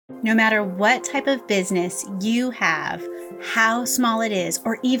No matter what type of business you have, how small it is,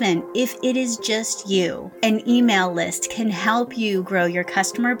 or even if it is just you, an email list can help you grow your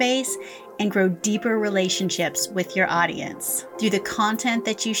customer base and grow deeper relationships with your audience. Through the content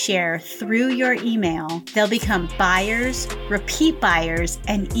that you share through your email, they'll become buyers, repeat buyers,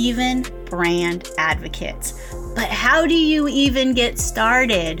 and even brand advocates. But how do you even get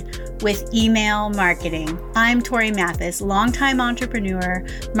started with email marketing? I'm Tori Mathis, longtime entrepreneur,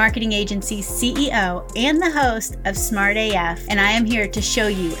 marketing agency CEO, and the host of Smart AF, and I am here to show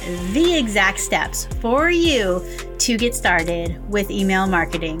you the exact steps for you to get started with email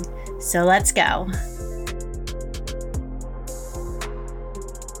marketing. So let's go.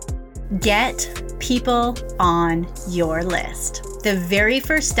 Get people on your list. The very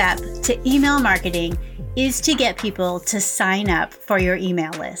first step to email marketing is to get people to sign up for your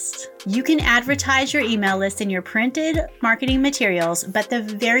email list. You can advertise your email list in your printed marketing materials, but the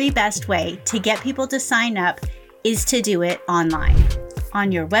very best way to get people to sign up is to do it online. On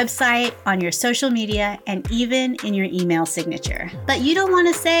your website, on your social media, and even in your email signature. But you don't want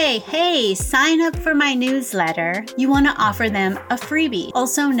to say, hey, sign up for my newsletter. You want to offer them a freebie,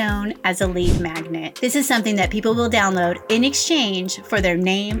 also known as a lead magnet. This is something that people will download in exchange for their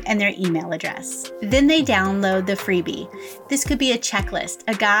name and their email address. Then they download the freebie. This could be a checklist,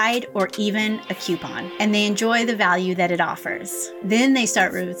 a guide, or even a coupon, and they enjoy the value that it offers. Then they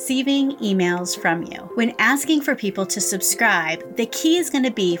start receiving emails from you. When asking for people to subscribe, the key is going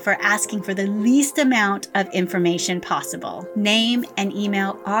to be for asking for the least amount of information possible. Name and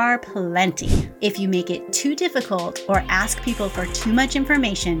email are plenty. If you make it too difficult or ask people for too much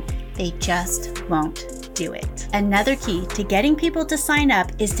information, they just won't do it. Another key to getting people to sign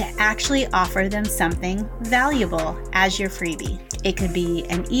up is to actually offer them something valuable as your freebie. It could be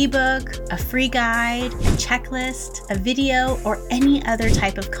an ebook, a free guide, a checklist, a video, or any other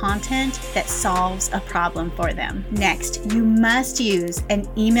type of content that solves a problem for them. Next, you must use an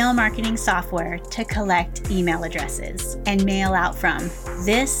email marketing software to collect email addresses and mail out from.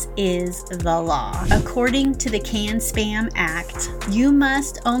 This is the law. According to the CAN-SPAM Act, you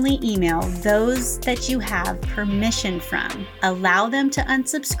must only email those that you have permission from. Allow them to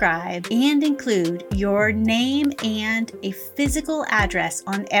unsubscribe and include your name and a physical address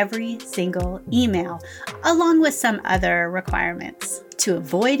on every single email, along with some other requirements. To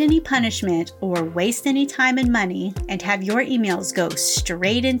avoid any punishment or waste any time and money and have your emails go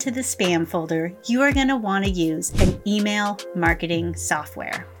straight into the spam folder, you are going to want to use an email marketing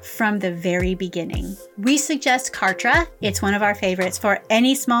software from the very beginning. We suggest Kartra. It's one of our favorites for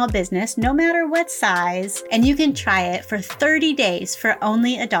any small business, no matter what size, and you can try it for 30 days for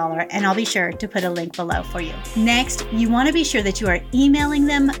only $1, and I'll be sure to put a link below for you. Next, you want to be sure that you are emailing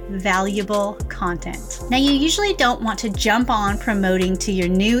them valuable content. Now, you usually don't want to jump on promoting to your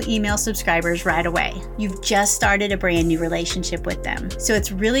new email subscribers right away. You've just started a brand new relationship with them. So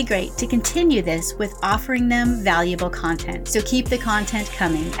it's really great to continue this with offering them valuable content. So keep the content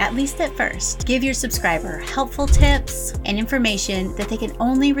coming, at least at first. Give your subscriber helpful tips and information that they can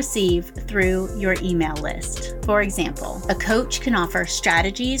only receive through your email list. For example, a coach can offer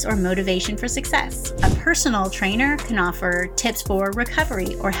strategies or motivation for success. A personal trainer can offer tips for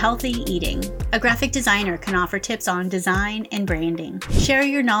recovery or healthy eating. A graphic designer can offer tips on design and branding. Share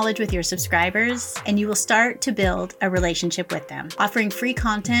your knowledge with your subscribers, and you will start to build a relationship with them. Offering free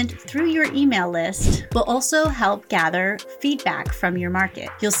content through your email list will also help gather feedback from your market.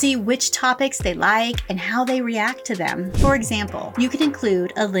 You'll see which topics they like and how they react to them. For example, you can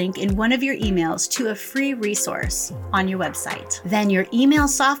include a link in one of your emails to a free resource on your website. Then your email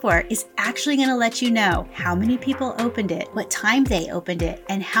software is actually going to let you know how many people opened it, what time they opened it,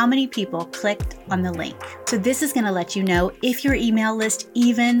 and how many people clicked on the link. So this is going to let you know if your email list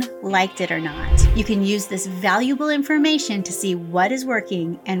even liked it or not. You can use this valuable information to see what is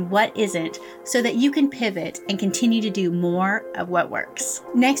working and what isn't, so that you can pivot and continue to do more of what works.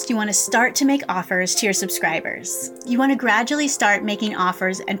 Next, you want to start to make offers to your subscribers. You want to gradually start making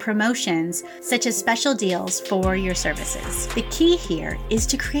offers and promotions, such as special deals for your services. The key here is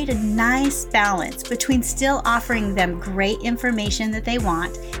to create a nice balance between still offering them great information that they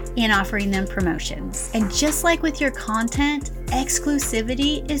want and offering them promotions. And just like with your content,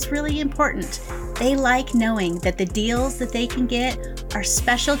 exclusivity is really important. They like knowing that the deals that they can get are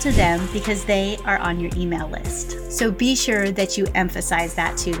special to them because they are on your email list. So be sure that you emphasize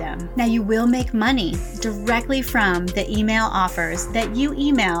that to them. Now, you will make money directly from the email offers that you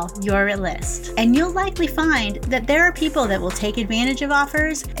email your list. And you'll likely find that there are people that will take advantage of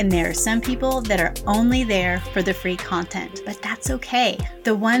offers, and there are some people that are only there for the free content. But that's okay.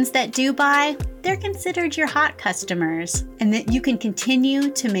 The ones that do buy they're considered your hot customers and that you can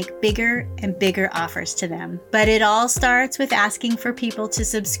continue to make bigger and bigger offers to them. But it all starts with asking for people to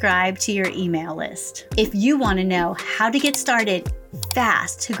subscribe to your email list. If you want to know how to get started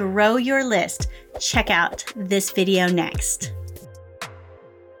fast to grow your list, check out this video next.